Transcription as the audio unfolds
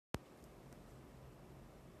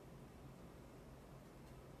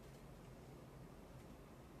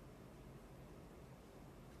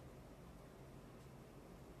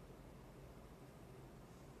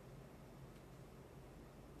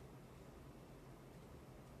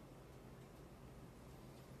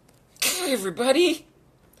Hi, everybody.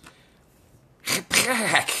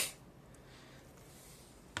 Back.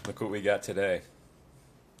 Look what we got today.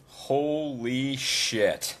 Holy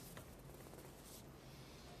shit.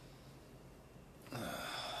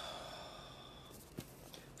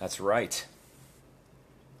 That's right.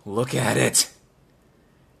 Look at it.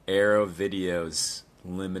 Arrow Video's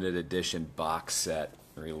limited edition box set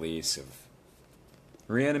release of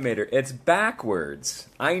Re-animator. It's backwards.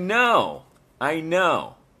 I know.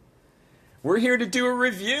 We're here to do a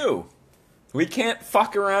review. We can't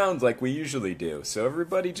fuck around like we usually do. So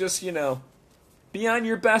everybody just, be on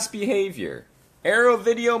your best behavior. Arrow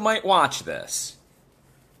Video might watch this.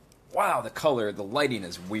 Wow, the color, the lighting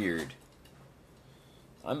is weird.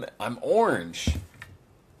 I'm orange.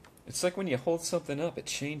 It's like when you hold something up, it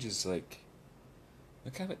changes like...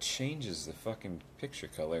 Look how it changes the fucking picture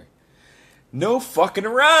color. No fucking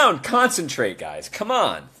around! Concentrate, guys. Come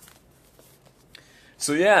on.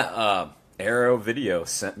 So yeah, Arrow Video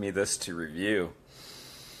sent me this to review.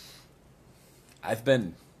 I've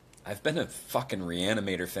been a fucking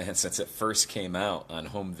Re-animator fan since it first came out on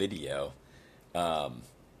home video.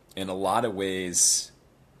 In a lot of ways,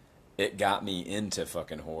 it got me into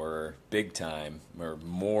fucking horror big time, or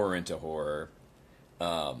more into horror,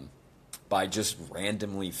 by just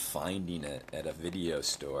randomly finding it at a video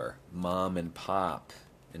store, mom and pop,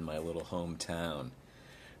 in my little hometown.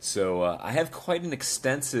 So I have quite an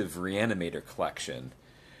extensive Re-animator collection.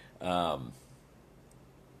 I'm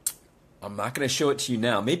not going to show it to you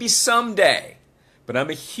now. Maybe someday. But I'm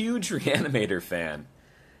a huge Re-animator fan.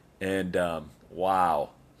 And, wow.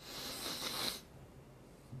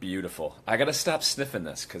 Beautiful. I got to stop sniffing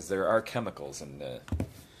this because there are chemicals and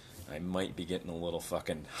I might be getting a little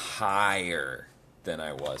fucking higher than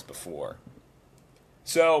I was before.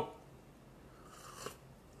 So,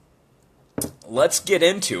 let's get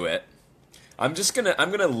into it. I'm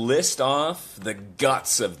gonna list off the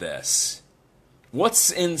guts of this. What's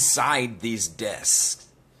inside these discs?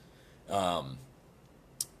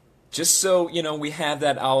 Just so, we have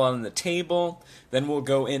that all on the table. Then we'll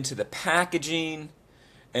go into the packaging.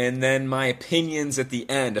 And then my opinions at the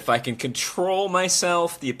end. If I can control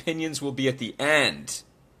myself, the opinions will be at the end.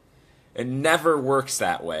 It never works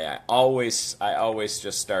that way. I always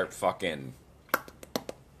just start fucking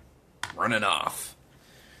running off.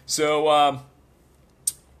 So, in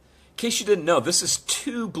case you didn't know, this is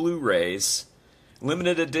 2 Blu-rays,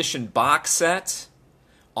 limited edition box set.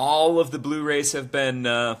 All of the Blu-rays have been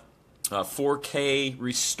 4K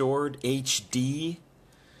restored HD.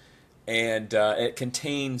 And it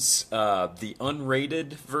contains the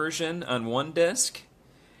unrated version on one disc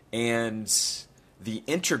and the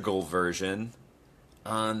integral version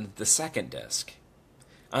on the second disc.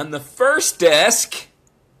 On the first disc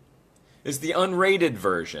is the unrated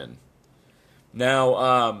version.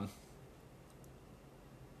 Now,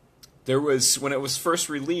 there was, when it was first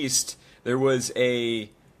released, there was a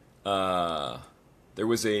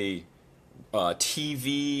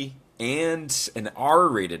TV and an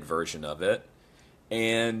R-rated version of it,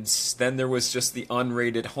 and then there was just the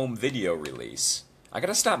unrated home video release. I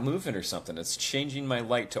gotta stop moving or something. It's changing my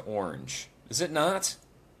light to orange. Is it not?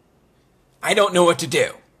 I don't know what to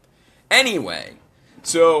do. Anyway,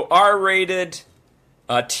 so R-rated,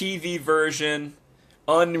 TV version,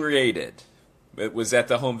 unrated. It was at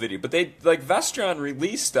the home video. But they, like, Vestron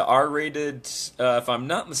released the R-rated, if I'm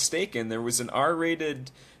not mistaken, there was an R-rated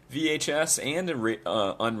VHS and an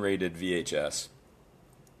unrated VHS.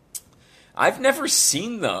 I've never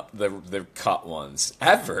seen the cut ones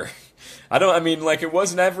ever. It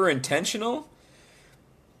wasn't ever intentional.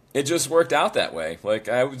 It just worked out that way. Like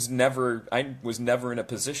I was never in a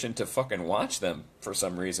position to fucking watch them for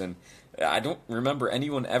some reason. I don't remember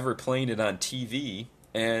anyone ever playing it on TV.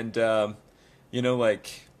 And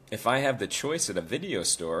if I have the choice at a video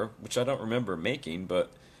store, which I don't remember making,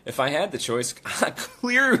 but if I had the choice,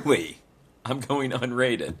 clearly I'm going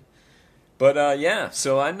unrated. But yeah,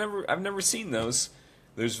 so I've never seen those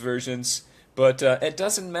versions, but it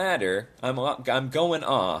doesn't matter. I'm going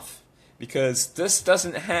off because this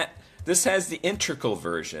has the integral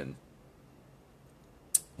version.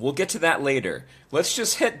 We'll get to that later. Let's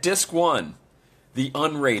just hit disc 1, the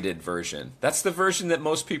unrated version. That's the version that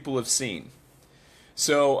most people have seen.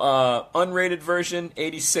 So unrated version,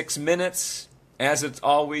 86 minutes. As it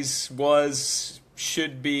always was,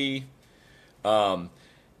 should be. The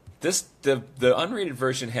unrated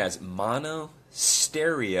version has mono,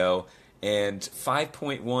 stereo, and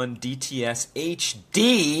 5.1 DTS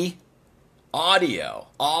HD audio.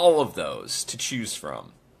 All of those to choose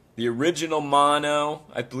from. The original mono,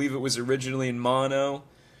 I believe it was originally in mono.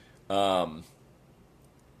 There's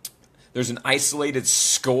an isolated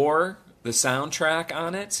score the soundtrack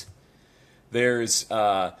on it. There's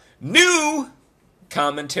new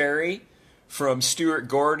commentary from Stuart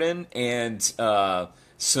Gordon and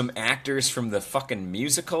some actors from the fucking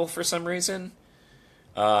musical for some reason.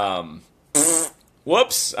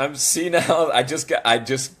 Whoops! I'm senile. I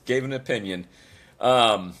just gave an opinion.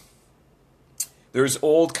 There's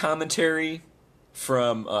old commentary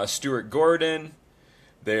from Stuart Gordon.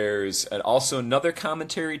 There's also another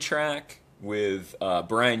commentary track with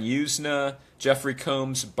Brian Usna, Jeffrey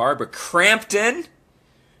Combs, Barbara Crampton,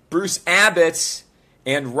 Bruce Abbott,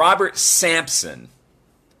 and Robert Sampson.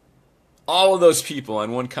 All of those people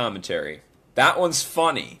on one commentary. That one's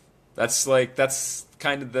funny. That's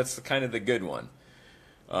kind of the good one.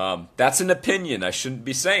 That's an opinion. I shouldn't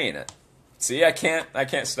be saying it. See, I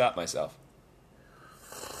can't stop myself.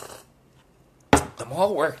 I'm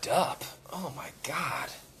all worked up. Oh my god.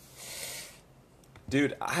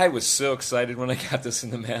 Dude, I was so excited when I got this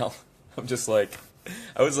in the mail. I'm just like,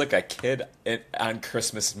 I was like a kid on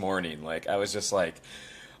Christmas morning. Like, I was just like,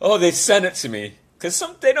 oh, they sent it to me. Because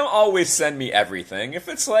they don't always send me everything. If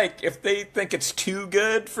they think it's too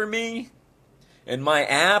good for me, in my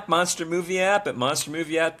app, Monster Movie app at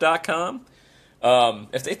monstermovieapp.com,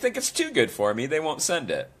 if they think it's too good for me, they won't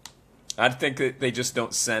send it. I think that they just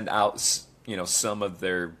don't send out, some of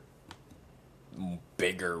their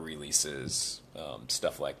bigger releases,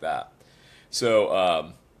 stuff like that.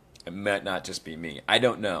 So, it might not just be me. I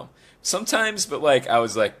don't know. Sometimes, but I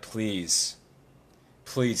was like, please,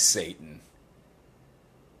 Satan,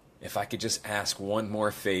 if I could just ask one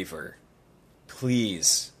more favor,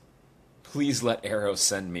 please let Arrow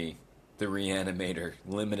send me the Re-animator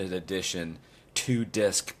limited edition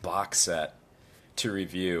 2-disc box set to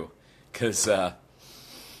review, because I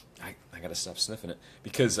gotta stop sniffing it,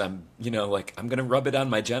 because I'm gonna rub it on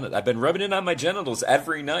my genitals. I've been rubbing it on my genitals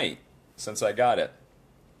every night since I got it.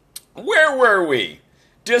 Where were we?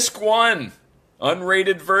 Disc 1,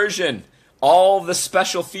 unrated version. All the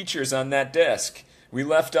special features on that disc. We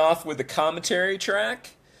left off with the commentary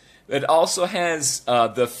track. It also has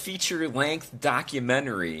the feature-length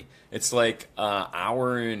documentary. It's like an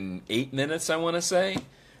hour and 8 minutes, I want to say.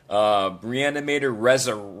 Re-animator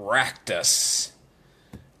Resurrectus.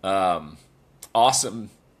 Awesome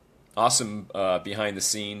behind the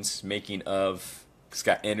scenes, making of. It's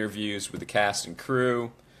got interviews with the cast and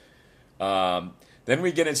crew. Then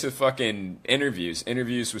we get into fucking interviews.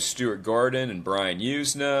 Interviews with Stuart Gordon and Brian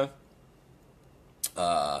Usna.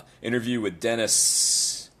 Interview with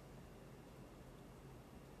Dennis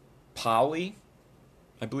Powley,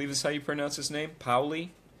 I believe is how you pronounce his name.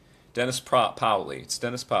 Powley? Powley. It's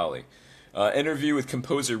Dennis Powley. Interview with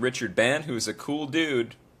composer Richard Band, who is a cool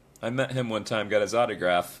dude. I met him one time, got his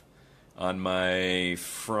autograph on my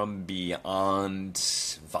From Beyond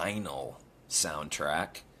vinyl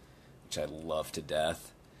soundtrack, which I love to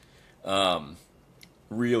death.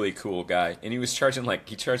 Really cool guy, and he charged like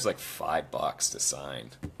 $5 to sign.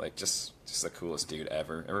 Like just the coolest dude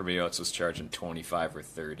ever. Everybody else was charging 25 or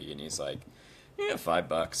 30, and he's like, yeah,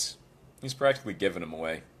 $5. He's practically giving them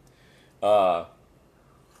away.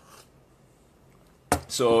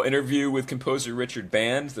 So interview with composer Richard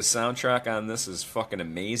Band. The soundtrack on this is fucking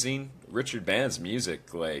amazing. Richard Band's music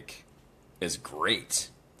is great.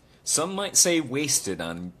 Some might say wasted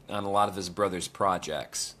on a lot of his brother's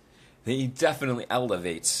projects. He definitely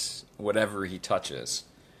elevates whatever he touches.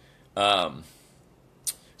 So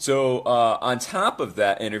on top of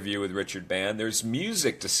that interview with Richard Band, there's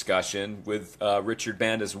music discussion with Richard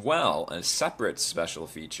Band as well, a separate special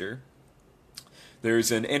feature.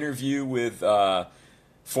 There's an interview with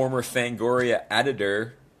former Fangoria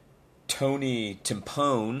editor Tony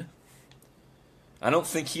Timpone. I don't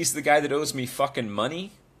think he's the guy that owes me fucking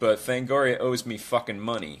money, but Fangoria owes me fucking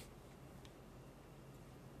money.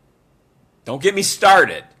 Don't get me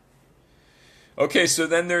started. Okay, so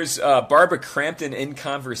then there's Barbara Crampton in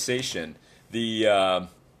conversation.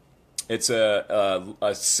 It's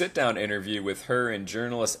a sit-down interview with her and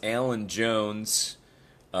journalist Alan Jones,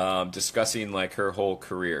 discussing her whole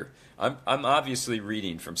career. I'm obviously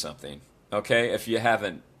reading from something. Okay, if you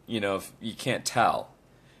haven't, if you can't tell,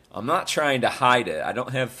 I'm not trying to hide it.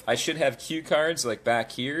 I should have cue cards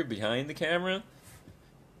back here behind the camera.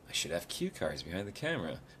 I should have cue cards behind the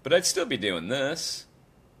camera. But I'd still be doing this.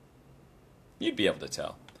 You'd be able to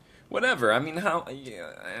tell. Whatever. I mean, how... Yeah,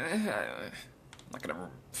 I'm not going to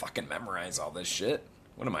fucking memorize all this shit.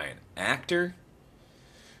 What am I, an actor?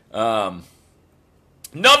 Another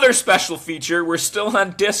special feature. We're still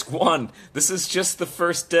on disc 1. This is just the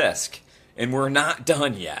first disc. And we're not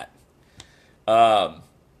done yet. The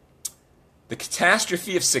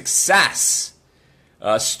Catastrophe of Success.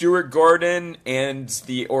 Stuart Gordon and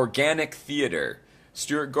the Organic Theater.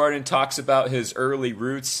 Stuart Gordon talks about his early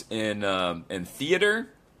roots in theater,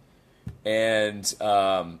 and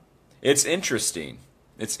it's interesting.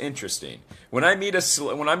 It's interesting. When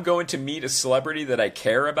I'm going to meet a celebrity that I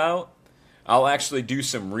care about, I'll actually do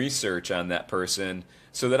some research on that person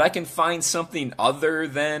so that I can find something other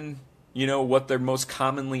than, what they're most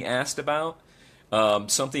commonly asked about.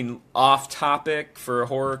 Something off topic for a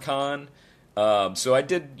horror con. So I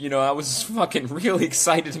did, I was fucking really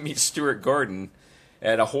excited to meet Stuart Gordon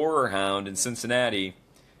at a horror hound in Cincinnati.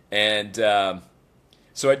 And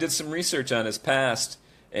so I did some research on his past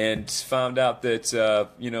and found out that, so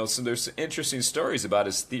there's interesting stories about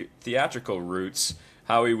his theatrical roots,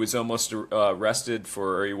 how he was almost arrested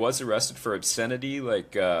for obscenity,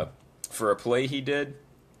 like for a play he did.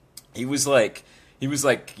 He was like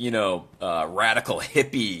radical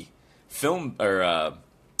hippie film or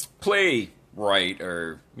playwright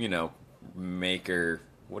or maker,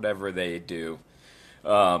 whatever they do,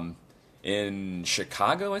 in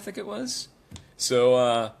Chicago, I think it was.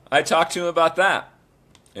 So I talked to him about that.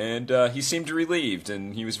 And he seemed relieved,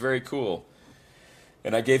 and he was very cool.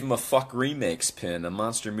 And I gave him a Fuck Remakes pin, a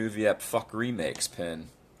Monster Movie App Fuck Remakes pin.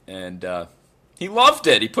 And he loved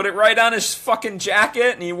it. He put it right on his fucking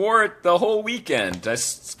jacket, and he wore it the whole weekend. I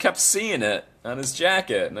kept seeing it on his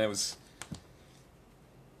jacket, and I was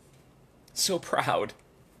so proud.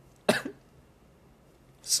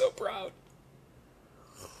 So proud.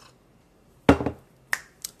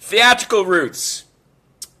 Theatrical roots.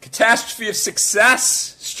 Catastrophe of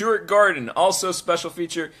Success, Stuart Gordon, also special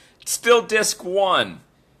feature, still disc 1.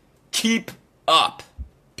 Keep up,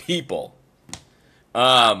 people.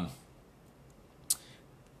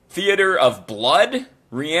 Theater of Blood,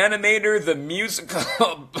 Re-animator, the musical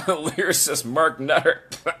lyricist Mark Nutter.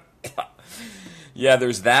 Yeah,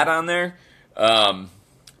 there's that on there.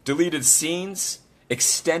 Deleted scenes,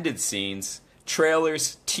 extended scenes,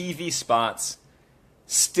 trailers, TV spots,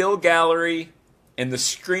 still gallery, and the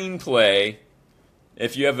screenplay.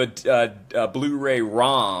 If you have a Blu-ray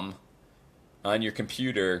ROM on your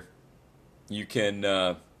computer, you can.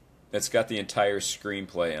 It's got the entire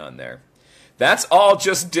screenplay on there. That's all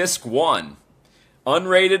just disc 1.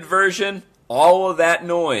 Unrated version, all of that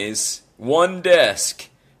noise, 1 disc.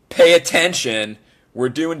 Pay attention. We're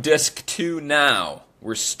doing disc 2 now.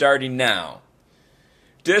 We're starting now.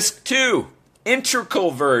 Disc 2,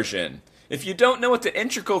 integral version. If you don't know what the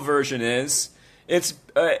integral version is, it's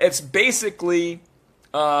basically,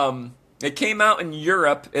 it came out in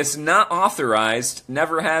Europe. It's not authorized.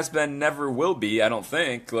 Never has been, never will be, I don't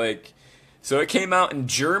think. So it came out in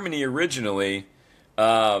Germany originally.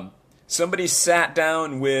 Somebody sat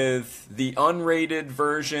down with the unrated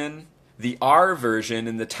version, the R version,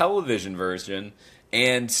 and the television version,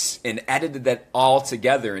 and edited that all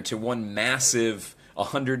together into one massive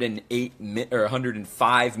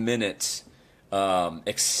 105 minute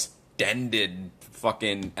extended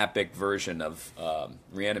fucking epic version of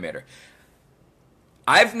Re-animator.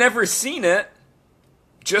 I've never seen it,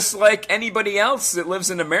 just like anybody else that lives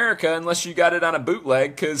in America, unless you got it on a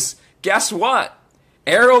bootleg, because guess what?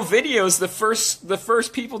 Arrow Video's the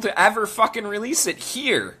first people to ever fucking release it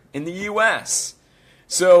here in the U.S.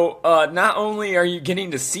 So not only are you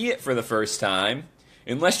getting to see it for the first time,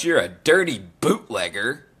 unless you're a dirty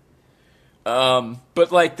bootlegger,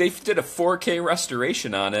 but they did a 4K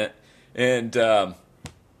restoration on it, and I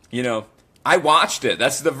watched it.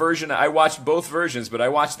 That's the version. I watched both versions, but I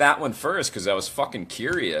watched that one first because I was fucking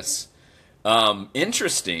curious.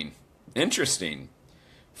 Interesting,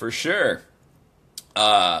 for sure.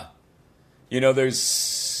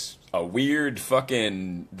 There's a weird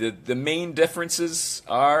fucking... The main differences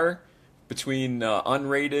are between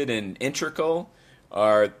unrated and integral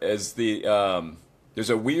are as there's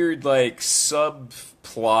a weird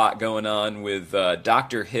subplot going on with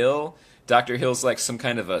Dr. Hill. Dr. Hill's like some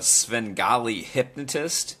kind of a Svengali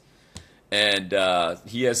hypnotist, and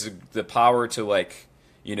he has the power to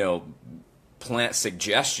plant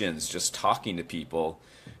suggestions just talking to people.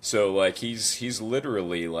 So he's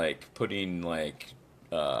literally putting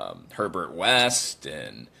Herbert West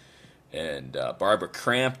and Barbara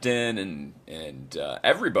Crampton and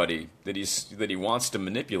everybody that he wants to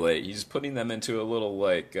manipulate. He's putting them into a little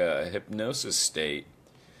hypnosis state,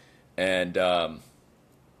 and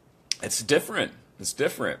it's different. It's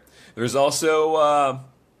different. There's also a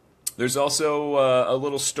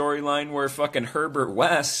little storyline where fucking Herbert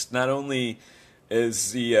West not only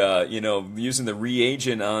is he using the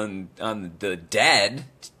reagent on the dead,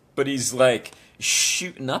 but he's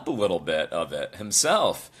shooting up a little bit of it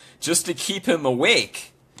himself just to keep him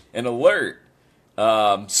awake and alert.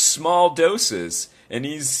 Small doses. And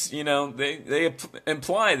he's, they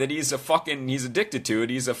imply that he's addicted to it.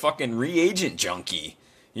 He's a fucking reagent junkie.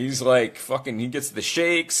 He's like fucking, he gets the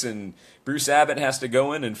shakes, and Bruce Abbott has to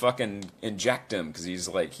go in and fucking inject him because he's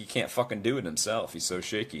like, he can't fucking do it himself. He's so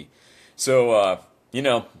shaky. So,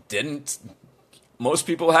 most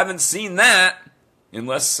people haven't seen that,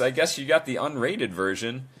 unless I guess you got the unrated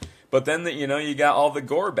version. But then, you got all the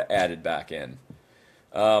gore added back in.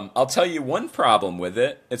 I'll tell you one problem with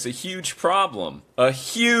it. It's a huge problem. A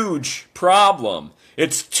huge problem.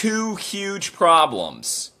 It's two huge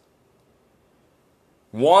problems.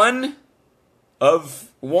 One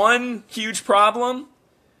huge problem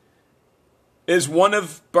is one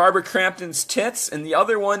of Barbara Crampton's tits, and the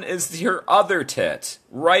other one is her other tit.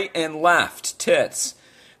 Right and left tits.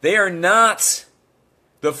 They are not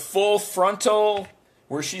the full frontal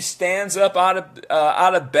where she stands up out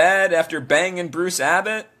of bed after banging Bruce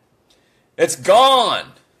Abbott. It's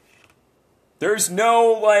gone. There's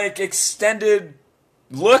no like extended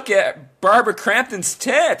look at Barbara Crampton's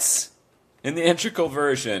tits in the integral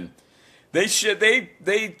version. They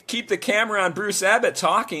keep the camera on Bruce Abbott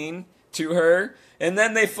talking to her, and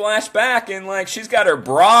then they flash back and like she's got her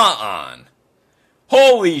bra on.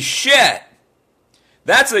 Holy shit.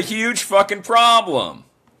 That's a huge fucking problem.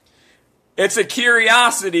 It's a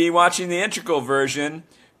curiosity watching the integral version,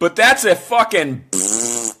 but that's a fucking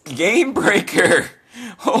game breaker.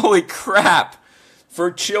 Holy crap. For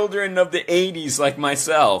children of the 80s like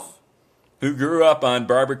myself, who grew up on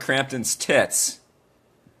Barbara Crampton's tits,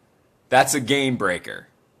 that's a game breaker.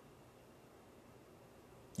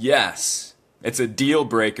 Yes, it's a deal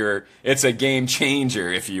breaker. It's a game changer,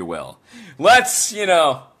 if you will. Let's,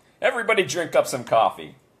 everybody drink up some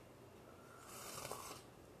coffee.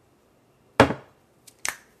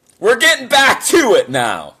 We're getting back to it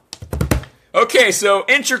now. Okay, so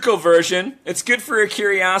integral version, it's good for a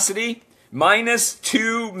curiosity. Minus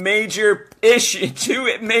two major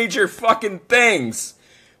fucking things.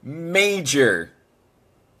 Major.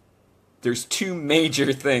 There's two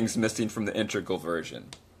major things missing from the integral version.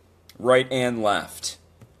 Right and left.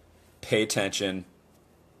 Pay attention.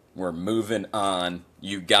 We're moving on.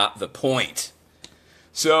 You got the point.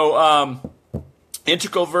 So,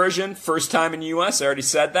 integral version, first time in US, I already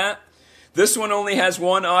said that. This one only has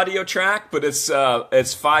one audio track, but it's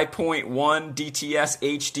 5.1 DTS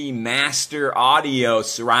HD Master Audio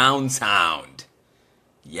Surround Sound.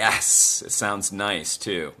 Yes, it sounds nice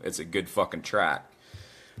too. It's a good fucking track.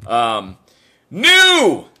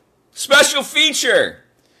 New special feature,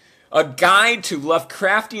 a guide to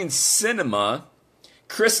Lovecraftian cinema.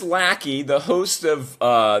 Chris Lackey, the host of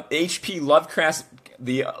H.P. Lovecraft,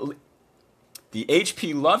 the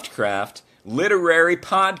H.P. Lovecraft Literary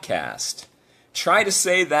Podcast. Try to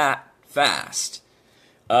say that fast.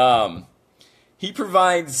 He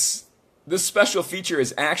provides, this special feature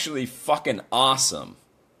is actually fucking awesome.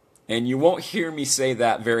 And you won't hear me say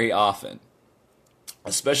that very often.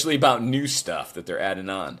 Especially about new stuff that they're adding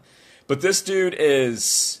on. But this dude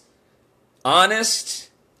is honest,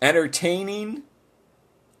 entertaining.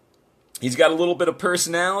 He's got a little bit of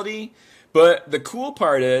personality. But the cool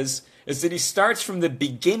part is that he starts from the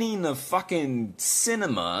beginning of fucking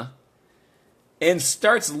cinema and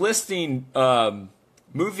starts listing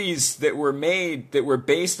movies that were made that were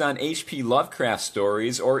based on H.P. Lovecraft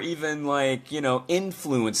stories, or even like,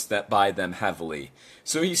 influenced by them heavily.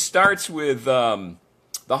 So he starts with The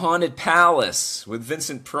Haunted Palace with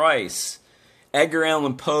Vincent Price, Edgar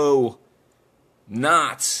Allan Poe,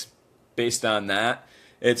 not based on that.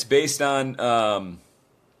 It's based on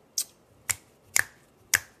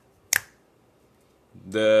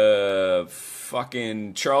the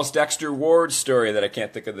fucking Charles Dexter Ward story that I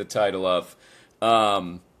can't think of the title of.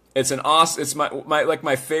 It's an awesome. It's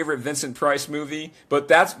my favorite Vincent Price movie. But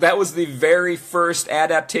that was the very first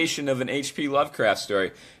adaptation of an H.P. Lovecraft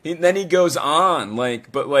story. Then he goes on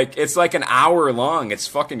it's like an hour long. It's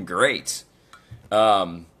fucking great.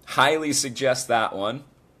 Highly suggest that one.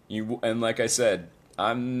 And like I said,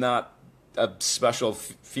 I'm not a special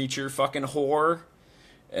feature fucking whore.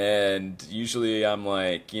 And usually I'm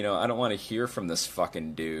like, I don't want to hear from this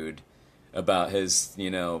fucking dude about his,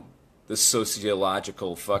 the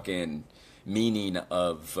sociological fucking meaning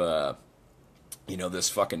of, this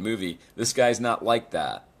fucking movie. This guy's not like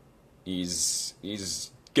that. He's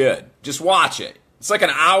good. Just watch it. It's like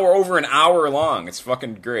over an hour long. It's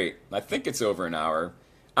fucking great. I think it's over an hour.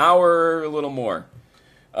 A little more.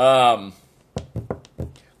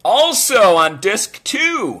 Also on disc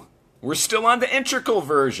 2, we're still on the integral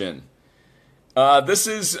version. This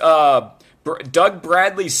is Doug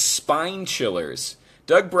Bradley's Spine Chillers.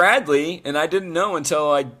 Doug Bradley, and I didn't know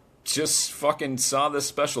until I just fucking saw this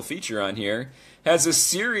special feature on here, has a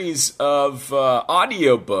series of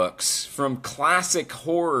audiobooks from classic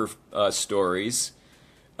horror stories.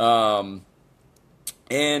 And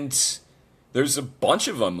there's a bunch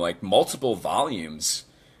of them, like multiple volumes.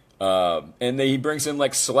 And he brings in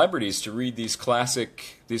like celebrities to read these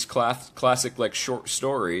classic like short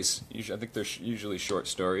stories. I think they're usually short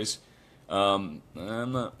stories. I'm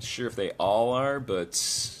not sure if they all are,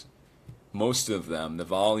 but most of them, the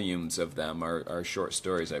volumes of them, are short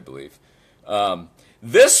stories, I believe.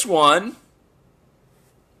 This one,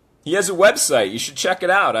 he has a website. You should check it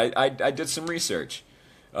out. I did some research.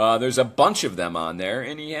 There's a bunch of them on there,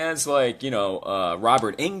 and he has like,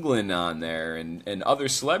 Robert Englund on there and other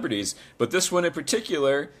celebrities. But this one in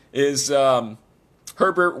particular is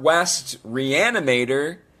Herbert West,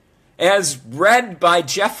 Re-animator, as read by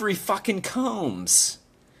Jeffrey fucking Combs.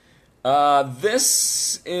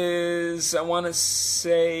 This is, I want to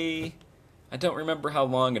say, I don't remember how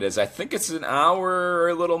long it is. I think it's an hour or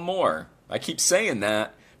a little more. I keep saying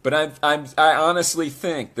that, but I honestly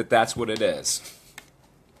think that that's what it is.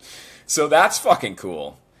 So that's fucking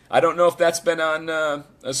cool. I don't know if that's been on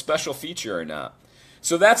a special feature or not.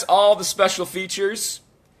 So that's all the special features,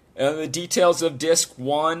 the details of disc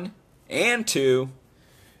 1 and 2.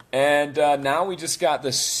 And now we just got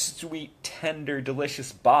the sweet, tender,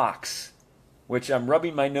 delicious box, which I'm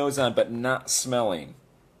rubbing my nose on but not smelling.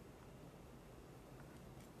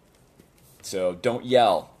 So don't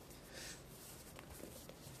yell.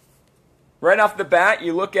 Right off the bat,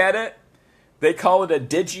 you look at it, they call it a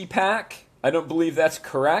digipack. I don't believe that's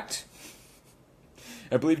correct.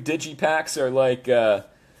 I believe digipacks are like the,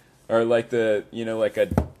 like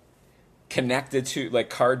a connected to, like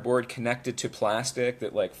cardboard connected to plastic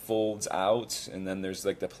that like folds out, and then there's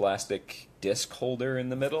like the plastic disc holder in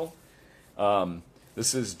the middle.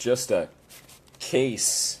 This is just a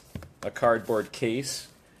case, a cardboard case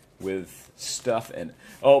with stuff in.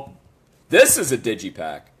 Oh, this is a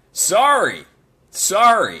digipack. Sorry.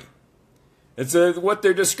 It's what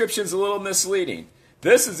their description's a little misleading.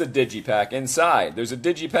 This is a digipack inside. There's a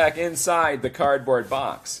digipack inside the cardboard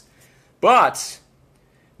box. But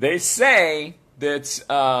they say that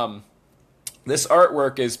this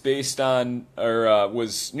artwork is based on, or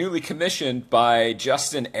was newly commissioned by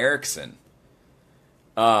Justin Erickson.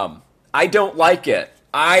 I don't like it.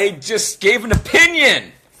 I just gave an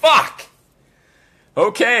opinion. Fuck.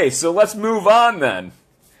 Okay, so let's move on then.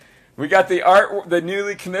 We got the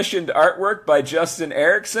newly commissioned artwork by Justin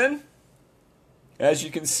Erickson. As you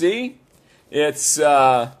can see, it's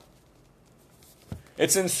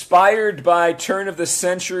inspired by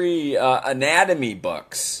turn-of-the-century anatomy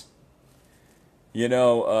books.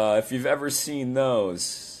 If you've ever seen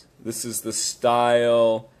those, this is the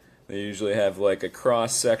style. They usually have like a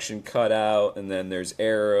cross-section cut out, and then there's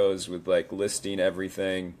arrows with like listing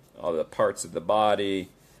everything, all the parts of the body.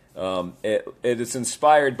 It is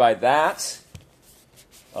inspired by that.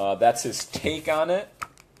 That's his take on it.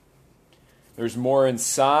 There's more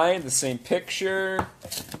inside, the same picture.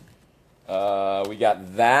 We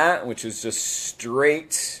got that, which is just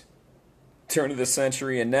straight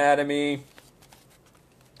turn-of-the-century anatomy.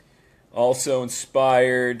 Also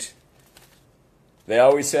inspired. They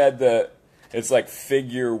always had it's like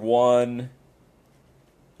figure 1.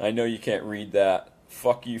 I know you can't read that.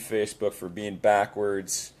 Fuck you, Facebook, for being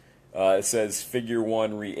backwards. It says figure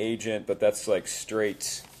 1 reagent, but that's like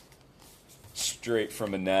straight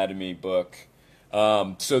from anatomy book.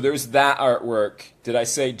 So there's that artwork. Did I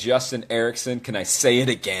say Justin Erickson? Can I say it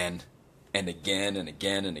again and again and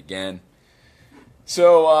again and again?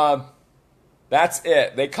 So that's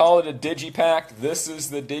it. They call it a digipack. This is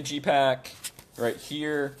the digipack right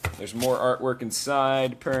here. There's more artwork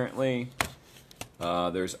inside, apparently.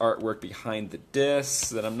 There's artwork behind the discs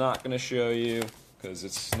that I'm not going to show you because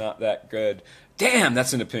it's not that good. Damn,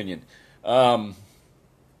 that's an opinion. So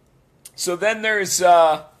then there's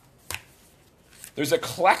a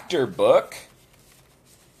collector book,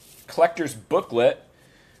 collector's booklet,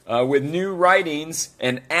 with new writings,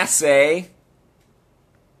 an essay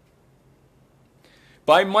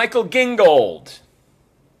by Michael Gingold.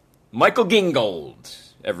 Michael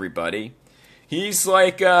Gingold, everybody. He's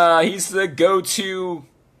like, he's the go-to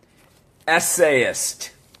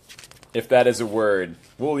essayist, if that is a word.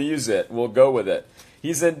 We'll use it. We'll go with it.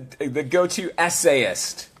 He's the go-to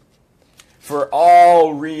essayist for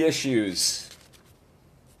all reissues.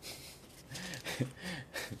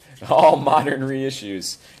 All modern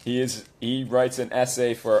reissues. He writes an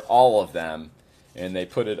essay for all of them, and they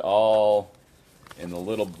put it all in the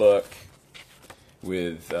little book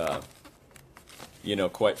with,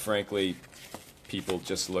 quite frankly, people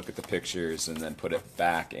just look at the pictures and then put it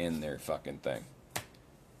back in their fucking thing.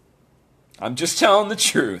 I'm just telling the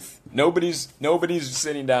truth. Nobody's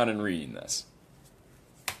sitting down and reading this.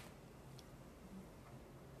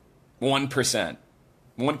 1%.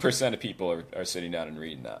 1% of people are sitting down and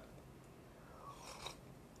reading that.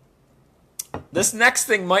 This next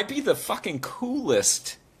thing might be the fucking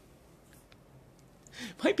coolest.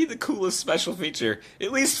 Might be the coolest special feature,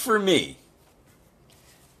 at least for me.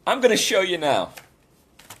 I'm going to show you now.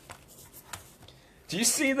 Do you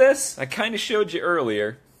see this? I kind of showed you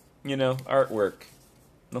earlier. You know, artwork.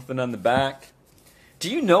 Nothing on the back. Do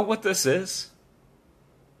you know what this is?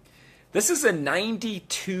 This is a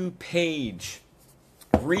 92-page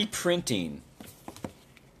reprinting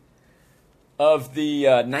of the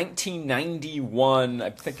 1991, I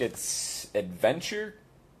think it's Adventure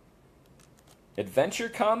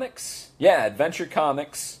Comics? Yeah, Adventure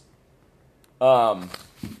Comics.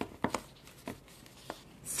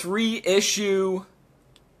 3-issue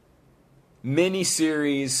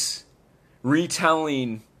miniseries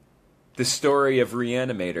retelling the story of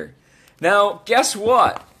Re-animator. Now, guess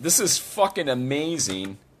what? This is fucking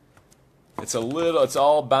amazing. It's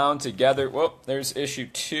all bound together. Whoop, there's issue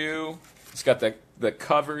 2. It's got the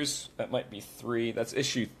covers. That might be 3. That's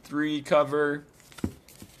issue 3 cover.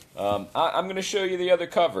 I'm going to show you the other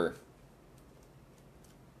cover.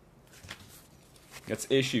 That's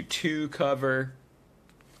issue 2 cover.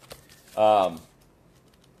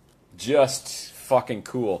 Just fucking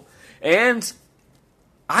cool. And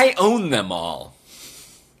I own them all.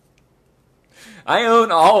 I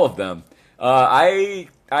own all of them. I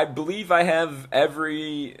believe I have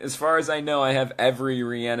as far as I know, I have every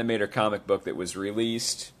Re-animator comic book that was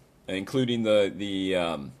released, including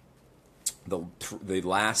the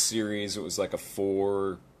last series. It was like a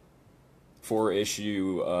four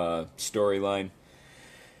issue storyline.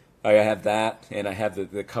 I have that, and I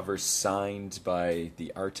have the cover signed by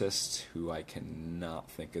the artist, who I cannot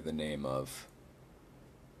think of the name of.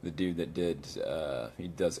 The dude that did, he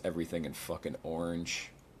does everything in fucking orange.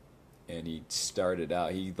 And he started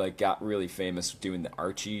out, he like got really famous doing the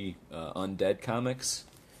Archie Undead comics.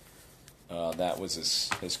 That was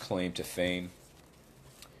his claim to fame.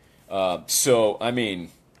 So, I mean,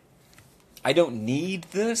 I don't need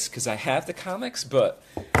this because I have the comics, but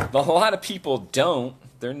a lot of people don't.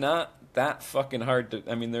 They're not that fucking hard to,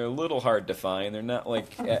 I mean, they're a little hard to find. They're not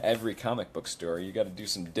like at every comic book store. You got to do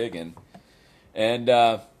some digging. And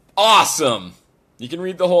awesome! You can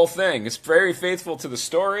read the whole thing. It's very faithful to the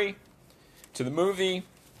story, to the movie,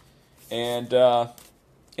 and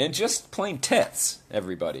just plain tits,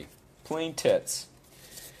 everybody. Plain tits.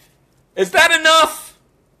 Is that enough?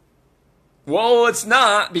 Well, it's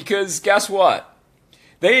not, because guess what?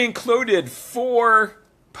 They included 4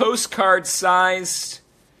 postcard-sized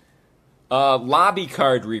lobby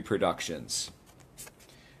card reproductions.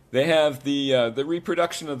 They have the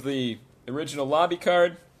reproduction of the original lobby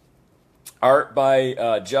card, art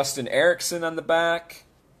by Justin Erickson on the back,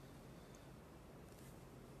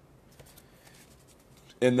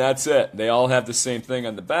 and that's it. They all have the same thing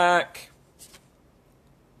on the back.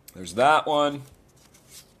 There's that one.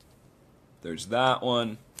 There's that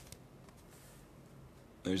one.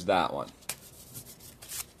 There's that one.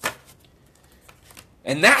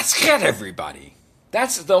 And that's it, everybody.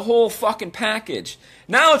 That's the whole fucking package.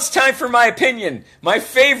 Now it's time for my opinion. My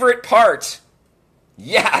favorite part.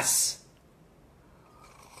 Yes!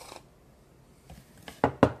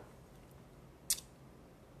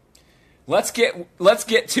 Let's get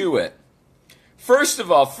to it. First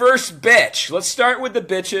of all, first bitch. Let's start with the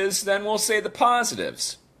bitches, then we'll say the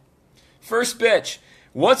positives. First bitch.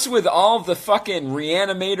 What's with all the fucking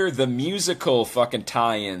Re-animator the musical fucking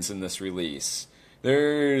tie-ins in this release?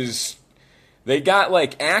 They got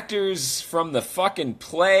like actors from the fucking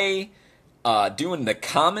play doing the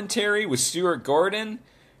commentary with Stuart Gordon.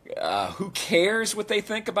 Who cares what they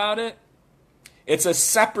think about it? It's a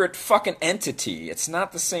separate fucking entity. It's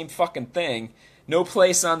not the same fucking thing. No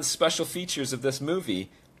place on the special features of this movie.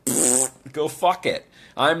 Go fuck it.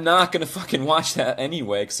 I'm not gonna fucking watch that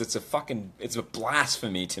anyway, because it's a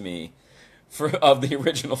blasphemy to me of the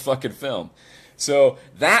original fucking film. So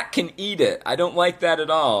that can eat it. I don't like that at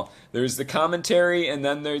all. There's the commentary, and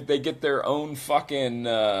then they get their own fucking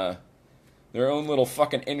their own little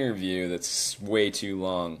fucking interview that's way too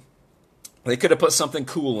long. They could have put something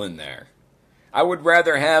cool in there. I would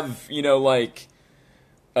rather have, like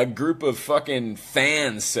a group of fucking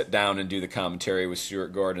fans sit down and do the commentary with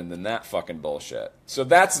Stuart Gordon than that fucking bullshit. So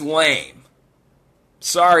that's lame.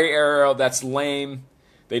 Sorry, Arrow, that's lame.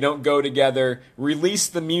 They don't go together. Release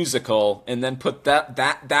the musical and then put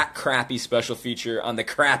that crappy special feature on the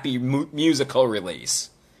crappy musical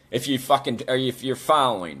release. If you're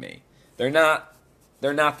following me, they're not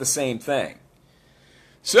the same thing.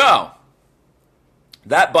 So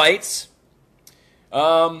that bites.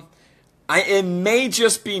 It may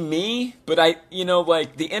just be me, but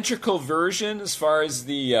like the integral version, as far as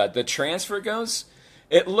the transfer goes,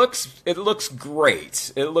 it looks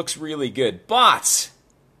great. It looks really good, but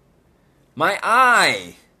my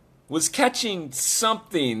eye was catching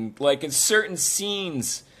something, like in certain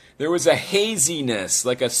scenes there was a haziness,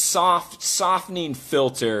 like a softening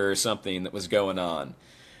filter or something that was going on.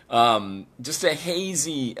 Just a haze,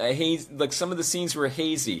 like some of the scenes were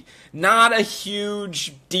hazy. Not a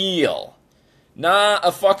huge deal. Not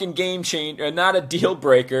a fucking game changer, not a deal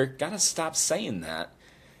breaker. Gotta stop saying that.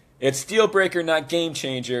 It's deal breaker, not game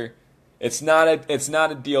changer. It's not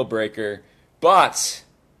a deal breaker. But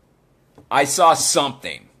I saw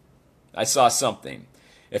something.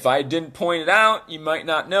 If I didn't point it out, you might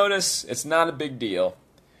not notice. It's not a big deal.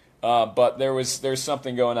 But there's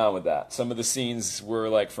something going on with that. Some of the scenes were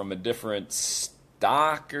like from a different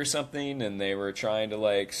stock or something, and they were trying to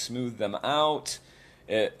like smooth them out.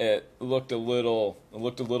 It looked a little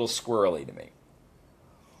squirrely to me.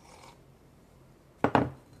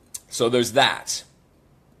 So there's that.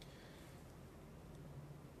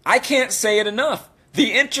 I can't say it enough.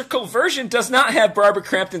 The integral version does not have Barbara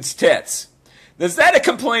Crampton's tits. Is that a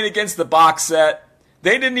complaint against the box set?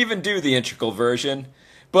 They didn't even do the integral version.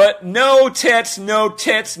 But no tits, no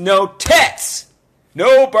tits, no tits!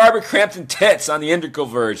 No Barbara Crampton tits on the integral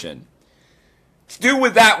version. Do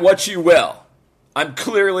with that what you will. I'm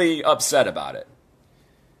clearly upset about it.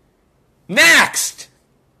 Next!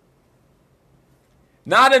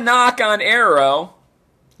 Not a knock on Arrow.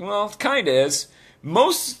 Well, it kind of is.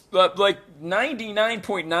 Most, like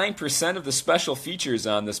 99.9% of the special features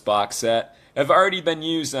on this box set have already been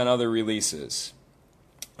used on other releases.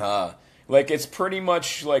 Like it's pretty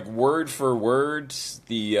much like word for word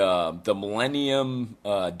the Millennium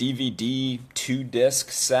DVD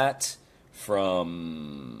 2-disc set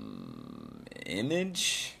from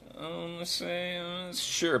Image. I'm not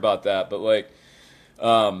sure about that, but like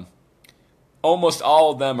almost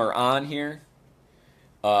all of them are on here.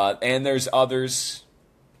 And there's others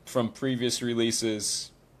from previous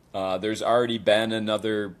releases. There's already been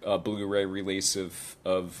another Blu-ray release of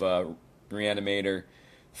Re-animator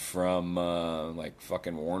from like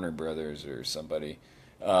fucking Warner Brothers or somebody.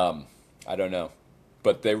 I don't know.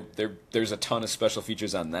 But there's a ton of special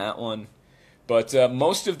features on that one. But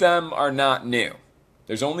most of them are not new.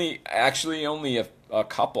 There's only a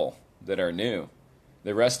couple that are new.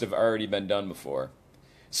 The rest have already been done before.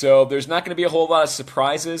 So there's not going to be a whole lot of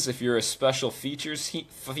surprises if you're a special features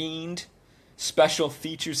fiend. Special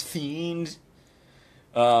features fiend.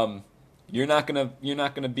 You're not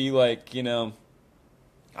gonna be like,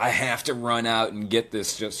 I have to run out and get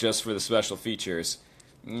this just for the special features.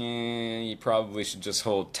 You probably should just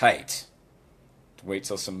hold tight. Wait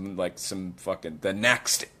till the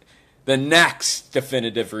next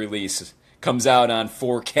definitive release comes out on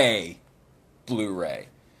 4K Blu-ray.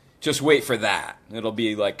 Just wait for that. It'll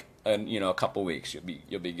be like a couple weeks.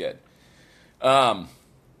 You'll be good.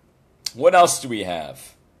 What else do we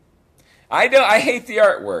have? I hate the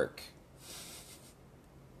artwork.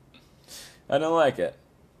 I don't like it.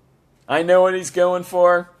 I know what he's going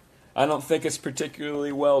for. I don't think it's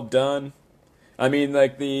particularly well done. I mean,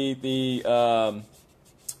 like the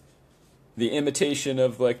imitation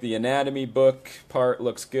of like the anatomy book part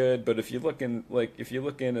looks good, but if you're looking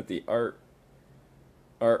at the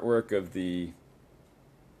artwork of the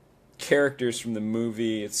characters from the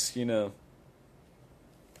movie, it's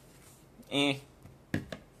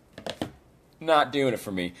not doing it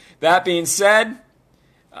for me. That being said,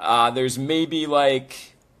 there's maybe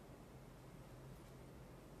like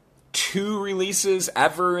 2 releases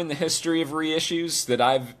ever in the history of reissues that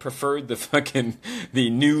I've preferred the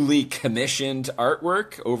newly commissioned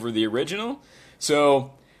artwork over the original.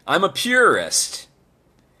 So I'm a purist.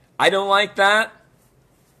 I don't like that.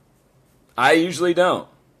 I usually don't.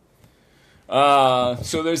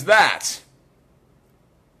 So there's that.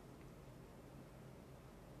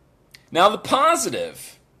 Now the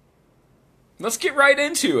positive. Let's get right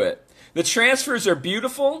into it. The transfers are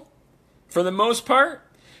beautiful for the most part.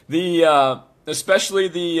 Especially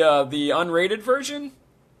the unrated version,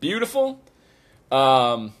 beautiful.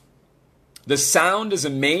 The sound is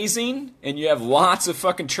amazing, and you have lots of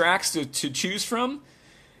fucking tracks to choose from,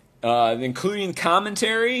 including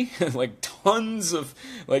commentary, like tons of,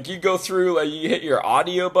 like you go through, like you hit your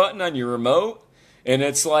audio button on your remote, And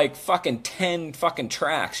it's like fucking 10 fucking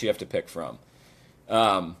tracks you have to pick from.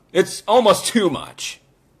 It's almost too much.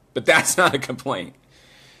 But that's not a complaint.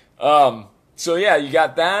 So yeah, you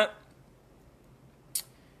got that.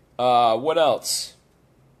 What else?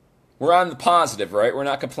 We're on the positive, right? We're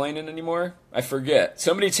not complaining anymore? I forget.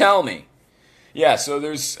 Somebody tell me. Yeah, so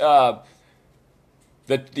there's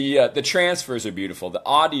the transfers are beautiful. The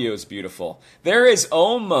audio is beautiful. There is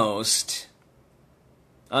almost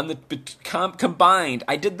on the combined.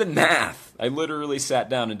 I did the math. I literally sat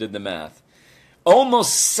down and did the math.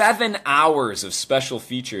 Almost 7 hours of special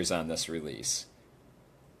features on this release.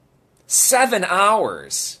 7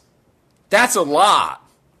 hours. That's a lot.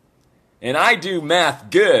 And I do math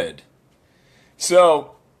good.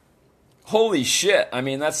 So, holy shit. I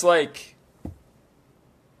mean, that's like,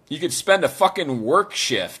 you could spend a fucking work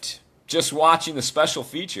shift just watching the special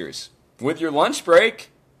features with your lunch break,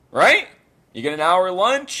 right? You get an hour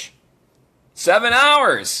lunch, 7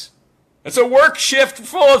 hours. It's a work shift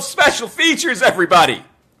full of special features, everybody.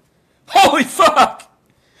 Holy fuck.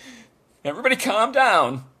 Everybody calm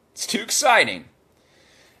down. It's too exciting.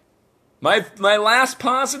 My last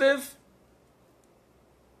positive,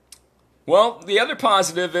 well, the other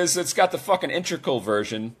positive is it's got the fucking integral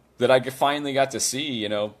version that I finally got to see, you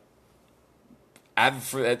know,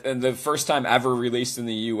 and the first time ever released in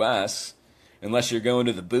the U.S., unless you're going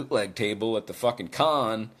to the bootleg table at the fucking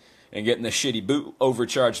con and getting the shitty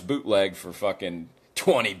overcharged bootleg for fucking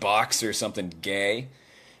 $20 or something gay,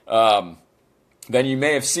 then you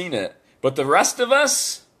may have seen it. But the rest of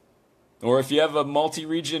us, or if you have a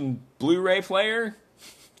multi-region Blu-ray player,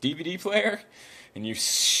 DVD player, and you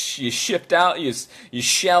shipped out, you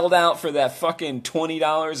shelled out for that fucking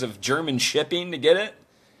 $20 of German shipping to get it,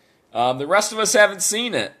 the rest of us haven't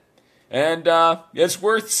seen it. And it's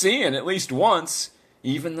worth seeing at least once,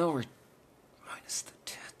 even though we're minus the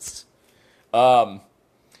tits.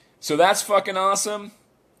 So that's fucking awesome.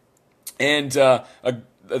 And a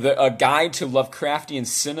guide to Lovecraftian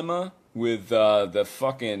cinema with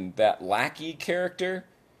that lackey character.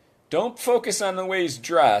 Don't focus on the way he's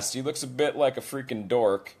dressed. He looks a bit like a freaking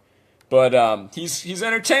dork, but he's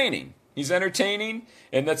entertaining. He's entertaining,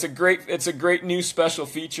 and it's a great new special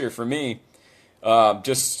feature for me.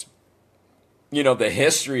 Just, you know, the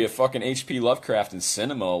history of fucking H.P. Lovecraft and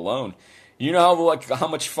cinema alone. You know how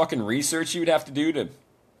much fucking research you would have to do to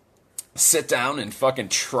sit down and fucking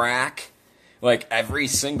track like every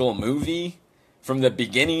single movie from the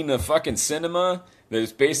beginning of fucking cinema that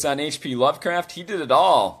is based on H.P. Lovecraft. He did it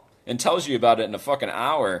all and tells you about it in a fucking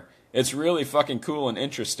hour. It's really fucking cool and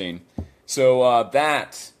interesting. So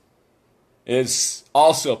that is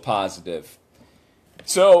also positive.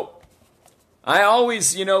 So I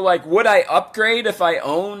always, you know, like, would I upgrade if I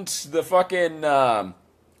owned the fucking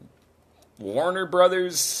Warner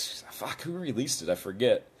Brothers? Fuck, who released it? I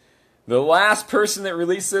forget. The last person that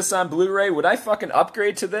released this on Blu-ray, would I fucking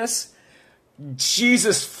upgrade to this?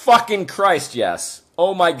 Jesus fucking Christ, yes.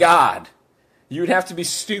 Oh my God. You'd have to be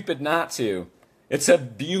stupid not to. It's a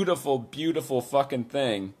beautiful, beautiful fucking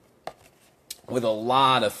thing with a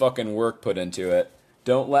lot of fucking work put into it.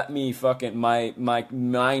 Don't let me fucking, my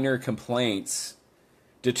minor complaints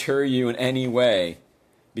deter you in any way.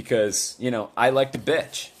 Because, you know, I like to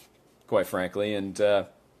bitch, quite frankly. And,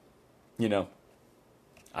 you know,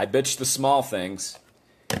 I bitch the small things.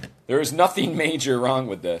 There is nothing major wrong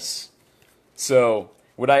with this. So,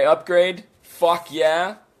 would I upgrade? Fuck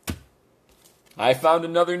yeah. I found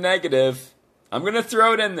another negative. I'm going to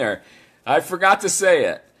throw it in there. I forgot to say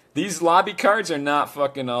it. These lobby cards are not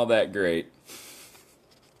fucking all that great.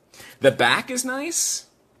 The back is nice.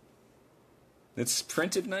 It's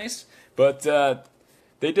printed nice, but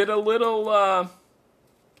they did a little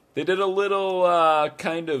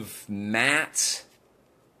kind of matte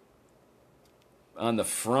on the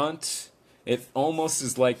front. It almost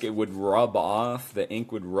is like it would rub off. The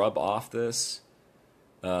ink would rub off this.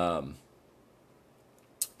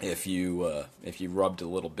 If you rubbed a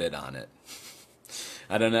little bit on it.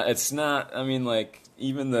 I don't know. It's not. I mean, like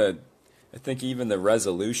I think even the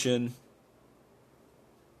resolution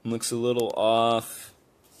looks a little off.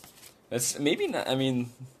 That's maybe not. I mean,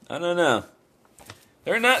 I don't know.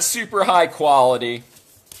 They're not super high quality,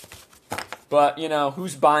 but you know,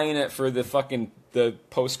 who's buying it for the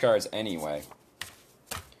postcards anyway?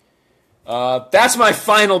 That's my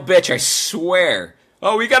final bitch. I swear.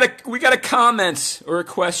 Oh, we got a comment or a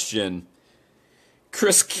question.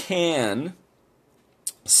 Chris Can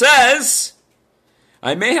says,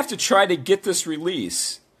 I may have to try to get this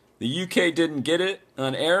release. The UK didn't get it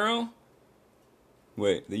on Arrow.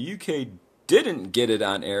 Wait, the UK didn't get it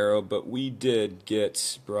on Arrow, but we did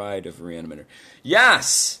get Bride of Re-animator.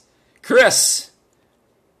 Yes! Chris,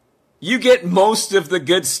 you get most of the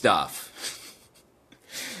good stuff.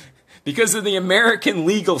 Because of the American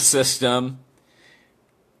legal system,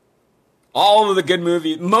 all of the good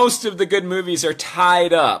movies, most of the good movies are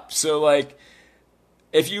tied up. So, like,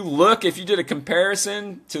 if you did a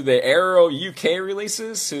comparison to the Arrow UK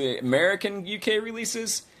releases, to the American UK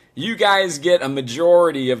releases, you guys get a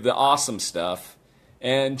majority of the awesome stuff.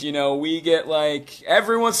 And, you know, we get, like,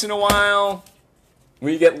 every once in a while,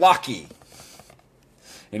 we get lucky.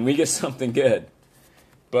 And we get something good.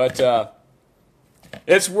 But,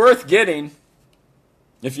 it's worth getting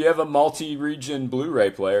if you have a multi-region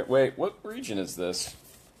Blu-ray player. Wait, what region is this?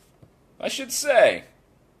 I should say.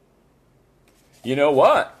 You know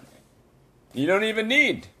what? You don't even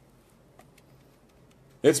need.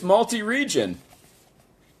 It's multi-region.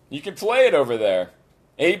 You can play it over there.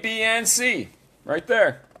 A, B, and C. Right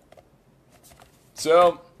there.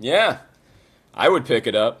 So, yeah. I would pick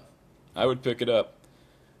it up.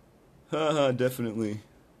 Haha, definitely.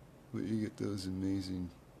 But you get those amazing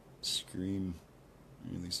Scream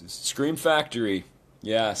releases. Scream Factory.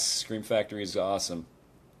 Yes, Scream Factory is awesome.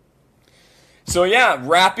 So yeah,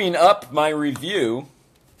 wrapping up my review.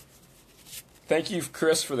 Thank you,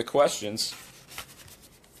 Chris, for the questions.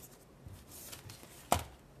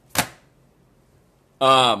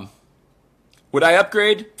 Would I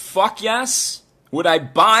upgrade? Fuck yes. Would I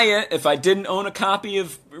buy it if I didn't own a copy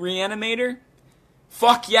of Re-animator?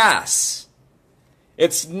 Fuck yes.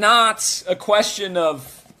 It's not a question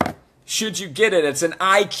of should you get it. It's an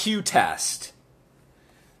IQ test.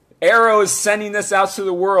 Arrow is sending this out to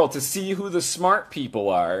the world to see who the smart people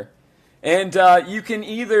are. And you can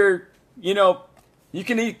either, you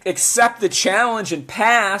can accept the challenge and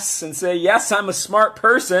pass and say, yes, I'm a smart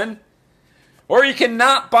person. Or you can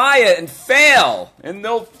not buy it and fail. And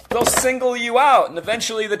they'll single you out. And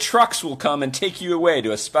eventually the trucks will come and take you away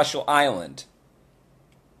to a special island.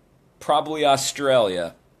 Probably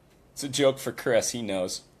Australia. It's a joke for Chris. He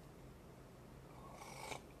knows.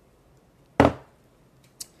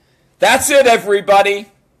 That's it, everybody.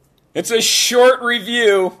 It's a short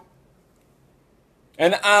review.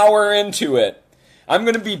 An hour into it. I'm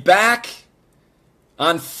going to be back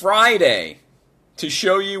on Friday to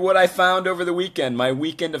show you what I found over the weekend. My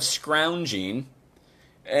weekend of scrounging.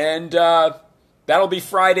 And that'll be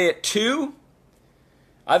Friday at 2.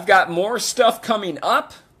 I've got more stuff coming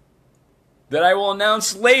up that I will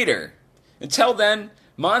announce later. Until then,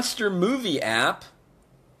 Monster Movie app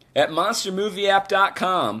at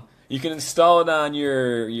monstermovieapp.com. You can install it on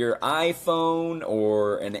your iPhone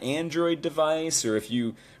or an Android device, or if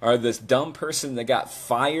you are this dumb person that got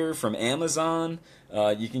Fire from Amazon,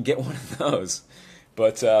 you can get one of those.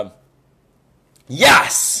 But,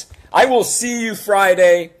 yes! I will see you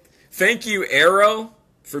Friday. Thank you, Arrow,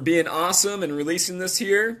 for being awesome and releasing this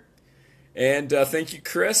here. And thank you,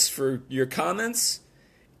 Chris, for your comments.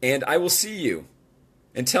 And I will see you.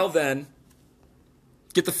 Until then,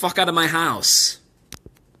 get the fuck out of my house.